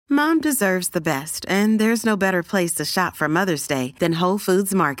Mom deserves the best, and there's no better place to shop for Mother's Day than Whole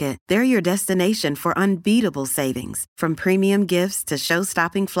Foods Market. They're your destination for unbeatable savings, from premium gifts to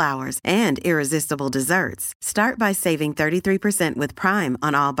show-stopping flowers and irresistible desserts. Start by saving 33% with Prime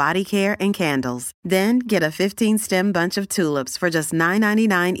on all body care and candles. Then get a 15-stem bunch of tulips for just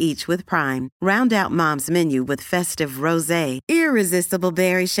 $9.99 each with Prime. Round out Mom's menu with festive rosé, irresistible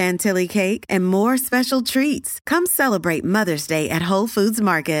berry chantilly cake, and more special treats. Come celebrate Mother's Day at Whole Foods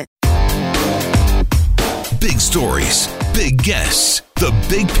Market. Big stories, big guests, the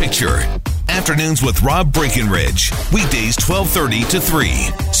big picture. Afternoons with Rob Breckenridge. Weekdays 12:30 to 3,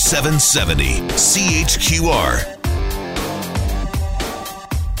 770 CHQR.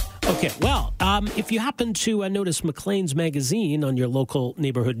 Okay, well, if you happen to notice Maclean's magazine on your local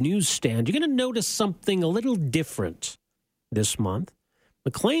neighborhood newsstand, you're going to notice something a little different this month.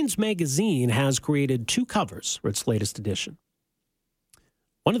 Maclean's magazine has created 2 covers for its latest edition.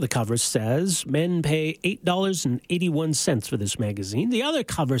 One of the covers says men pay $8.81 for this magazine. The other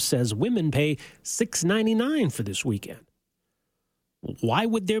cover says women pay $6.99 for this weekend. Why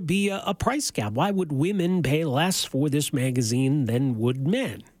would there be a price gap? Why would women pay less for this magazine than would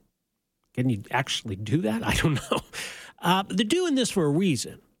men? Can you actually do that? I don't know. They're doing this for a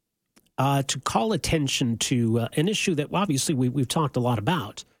reason, to call attention to an issue that obviously we've talked a lot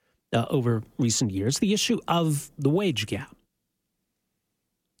about over recent years, the issue of the wage gap.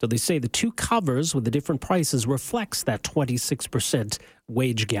 So they say the 2 covers with the different prices reflects that 26%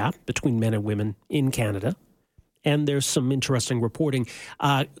 wage gap between men and women in Canada. And there's some interesting reporting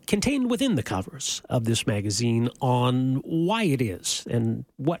contained within the covers of this magazine on why it is and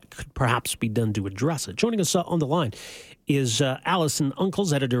what could perhaps be done to address it. Joining us on the line is Alison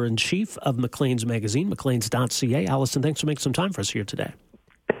Uncles, editor-in-chief of Maclean's magazine, macleans.ca. Alison, thanks for making some time for us here today.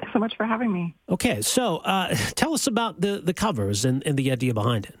 Thanks so much for having me. Okay, so tell us about the covers and the idea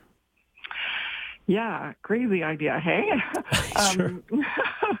behind it. Yeah, crazy idea, hey? Sure.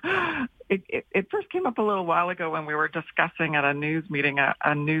 It first came up a little while ago when we were discussing at a news meeting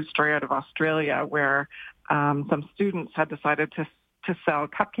a news story out of Australia where some students had decided to sell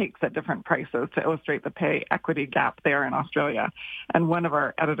cupcakes at different prices to illustrate the pay equity gap there in Australia. And one of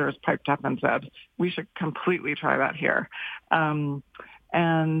our editors piped up and said, we should completely try that here.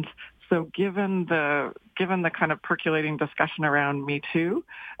 And so given the kind of percolating discussion around Me Too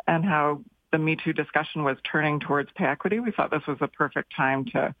and how the Me Too discussion was turning towards pay equity, we thought this was a perfect time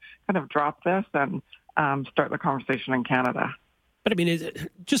to kind of drop this and start the conversation in Canada. But I mean,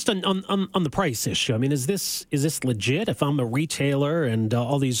 just on the price issue, I mean, is this legit? If I'm a retailer and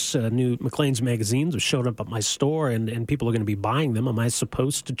all these new Maclean's magazines have showed up at my store and people are going to be buying them, am I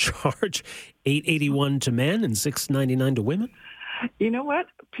supposed to charge $8.81 to men and $6.99 to women? You know what?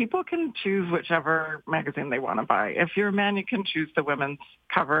 People can choose whichever magazine they want to buy. If you're a man, you can choose the women's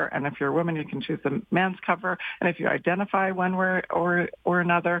cover, and if you're a woman, you can choose the men's cover. And if you identify one way or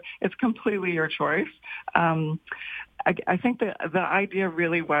another, it's completely your choice. I think the idea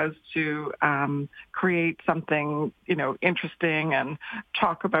really was to create something, interesting and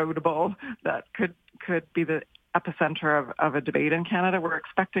talk aboutable that could be the epicenter of a debate in Canada. We're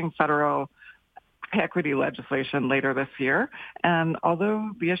expecting federal pay equity legislation later this year. And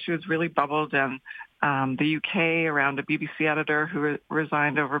although the issue has really bubbled in the UK around a BBC editor who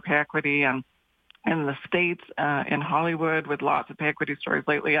resigned over pay equity, and in the States, in Hollywood with lots of pay equity stories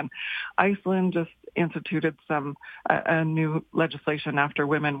lately, and Iceland just instituted a new legislation after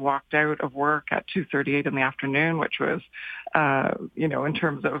women walked out of work at 2:38 in the afternoon, which was, in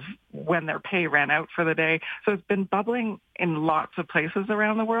terms of when their pay ran out for the day. So it's been bubbling in lots of places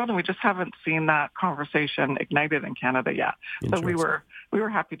around the world, and we just haven't seen that conversation ignited in Canada yet. So we were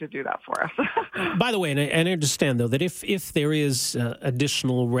happy to do that for us. By the way, and I understand though that if there is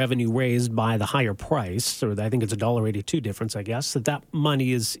additional revenue raised by the higher price, or I think it's $1.82 difference, I guess, that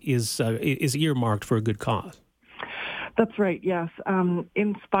money is earmarked for a good cause. That's right. Yes,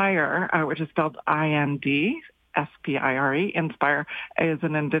 Inspire, which is spelled IND. SPIRE. Inspire is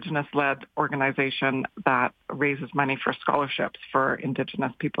an Indigenous-led organization that raises money for scholarships for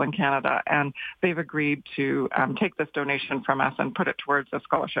Indigenous people in Canada, and they've agreed to take this donation from us and put it towards a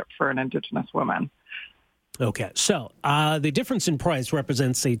scholarship for an Indigenous woman. Okay, so the difference in price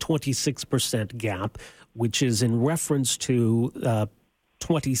represents a 26% gap, which is in reference to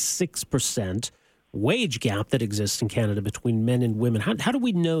 26% wage gap that exists in Canada between men and women. How do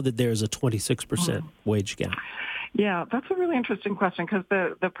we know that there's a 26% wage gap? Yeah, that's a really interesting question because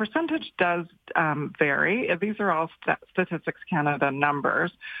the percentage does vary. These are all Statistics Canada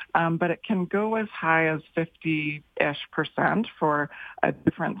numbers, but it can go as high as 50-ish% for a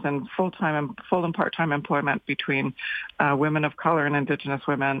difference in full and part-time employment between women of color and Indigenous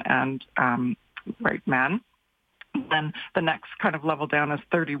women and white men. Then the next kind of level down is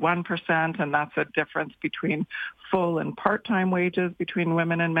 31%, and that's a difference between full and part-time wages between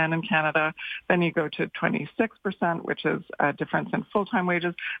women and men in Canada. Then you go to 26%, which is a difference in full-time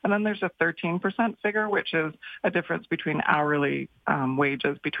wages. And then there's a 13% figure, which is a difference between hourly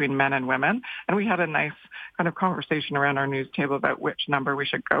wages between men and women. And we had a nice kind of conversation around our news table about which number we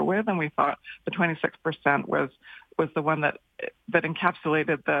should go with, and we thought the 26% was the one that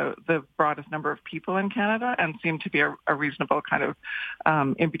encapsulated the broadest number of people in Canada and seemed to be a reasonable kind of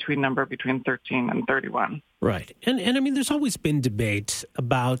in-between number between 13 and 31. Right. And I mean, there's always been debate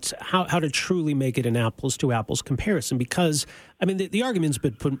about how to truly make it an apples-to-apples comparison because, I mean, the argument's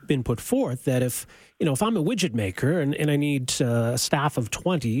been put forth that if I'm a widget maker and I need a staff of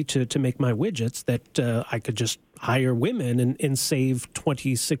 20 to make my widgets, that I could just hire women and save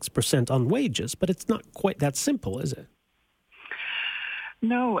 26% on wages. But it's not quite that simple, is it?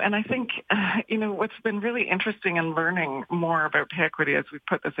 No, and I think, what's been really interesting in learning more about pay equity as we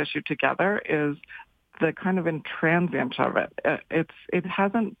put this issue together is the kind of intransience of it. It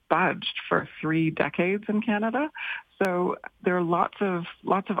hasn't budged for 3 decades in Canada. So there are lots of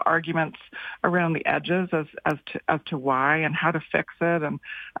arguments around the edges as to why and how to fix it and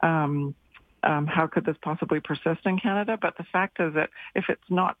how could this possibly persist in Canada? But the fact is that if it's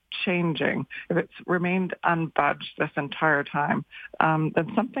not changing, if it's remained unbudged this entire time,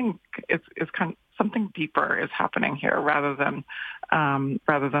 then something deeper is happening here rather than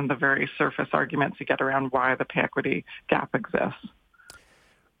the very surface arguments you get around why the pay equity gap exists.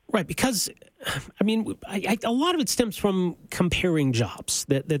 Right, because, I mean, a lot of it stems from comparing jobs,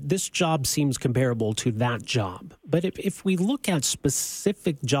 that this job seems comparable to that job. But if we look at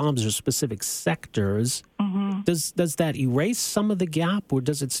specific jobs or specific sectors, does that erase some of the gap or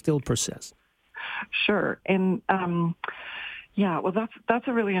does it still persist? Sure. And, well, that's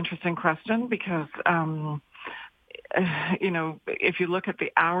a really interesting question because, if you look at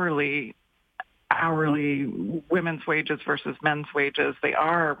the hourly women's wages versus men's wages, they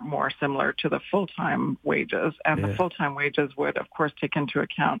are more similar to the full-time wages. And the full-time wages would, of course, take into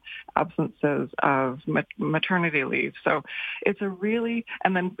account absences of maternity leave. So it's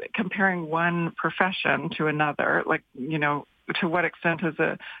and then comparing one profession to another, to what extent is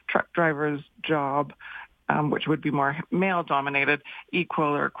a truck driver's job, which would be more male-dominated, equal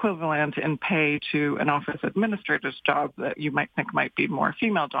or equivalent in pay to an office administrator's job that you might think might be more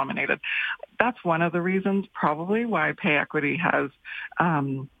female-dominated. That's one of the reasons probably why pay equity has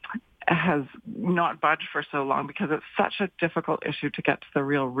not budged for so long, because it's such a difficult issue to get to the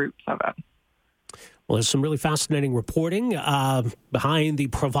real roots of it. Well, there's some really fascinating reporting behind the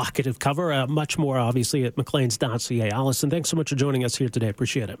provocative cover. Much more, obviously, at Maclean's.ca. Allison, thanks so much for joining us here today.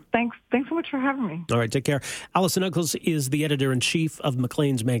 Appreciate it. Thanks so much for having me. All right, take care. Allison Uggles is the editor-in-chief of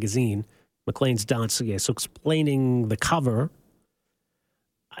Maclean's magazine, Maclean's.ca. So explaining the cover,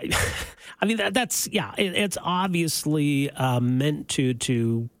 I mean, it's obviously meant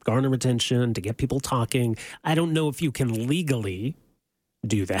to garner attention, to get people talking. I don't know if you can legally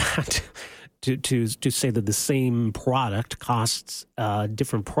do that. To say that the same product costs a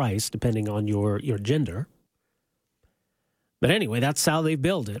different price depending on your gender. But anyway, that's how they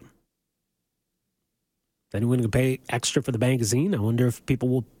build it. Is anyone going to pay extra for the magazine? I wonder if people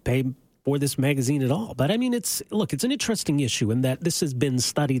will pay for this magazine at all. But I mean, it's an interesting issue in that this has been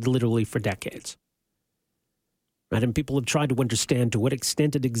studied literally for decades. Right? And people have tried to understand to what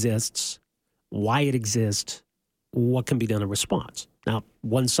extent it exists, why it exists, what can be done in response. Now,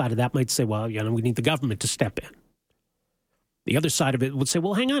 one side of that might say, well, we need the government to step in. The other side of it would say,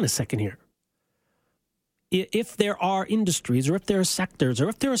 well, hang on a second here. If there are industries or if there are sectors or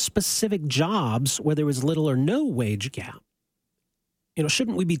if there are specific jobs where there is little or no wage gap,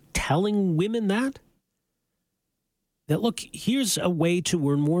 shouldn't we be telling women that? That, look, here's a way to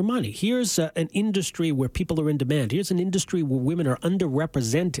earn more money. Here's an industry where people are in demand. Here's an industry where women are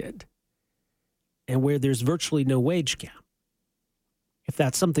underrepresented and where there's virtually no wage gap. If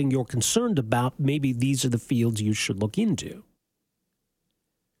that's something you're concerned about, maybe these are the fields you should look into.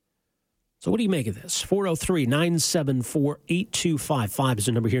 So what do you make of this? 403-974-8255 is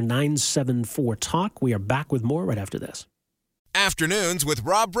the number here, 974-TALK. We are back with more right after this. Afternoons with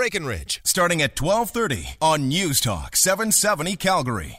Rob Breckenridge, starting at 12:30 on News Talk 770 Calgary.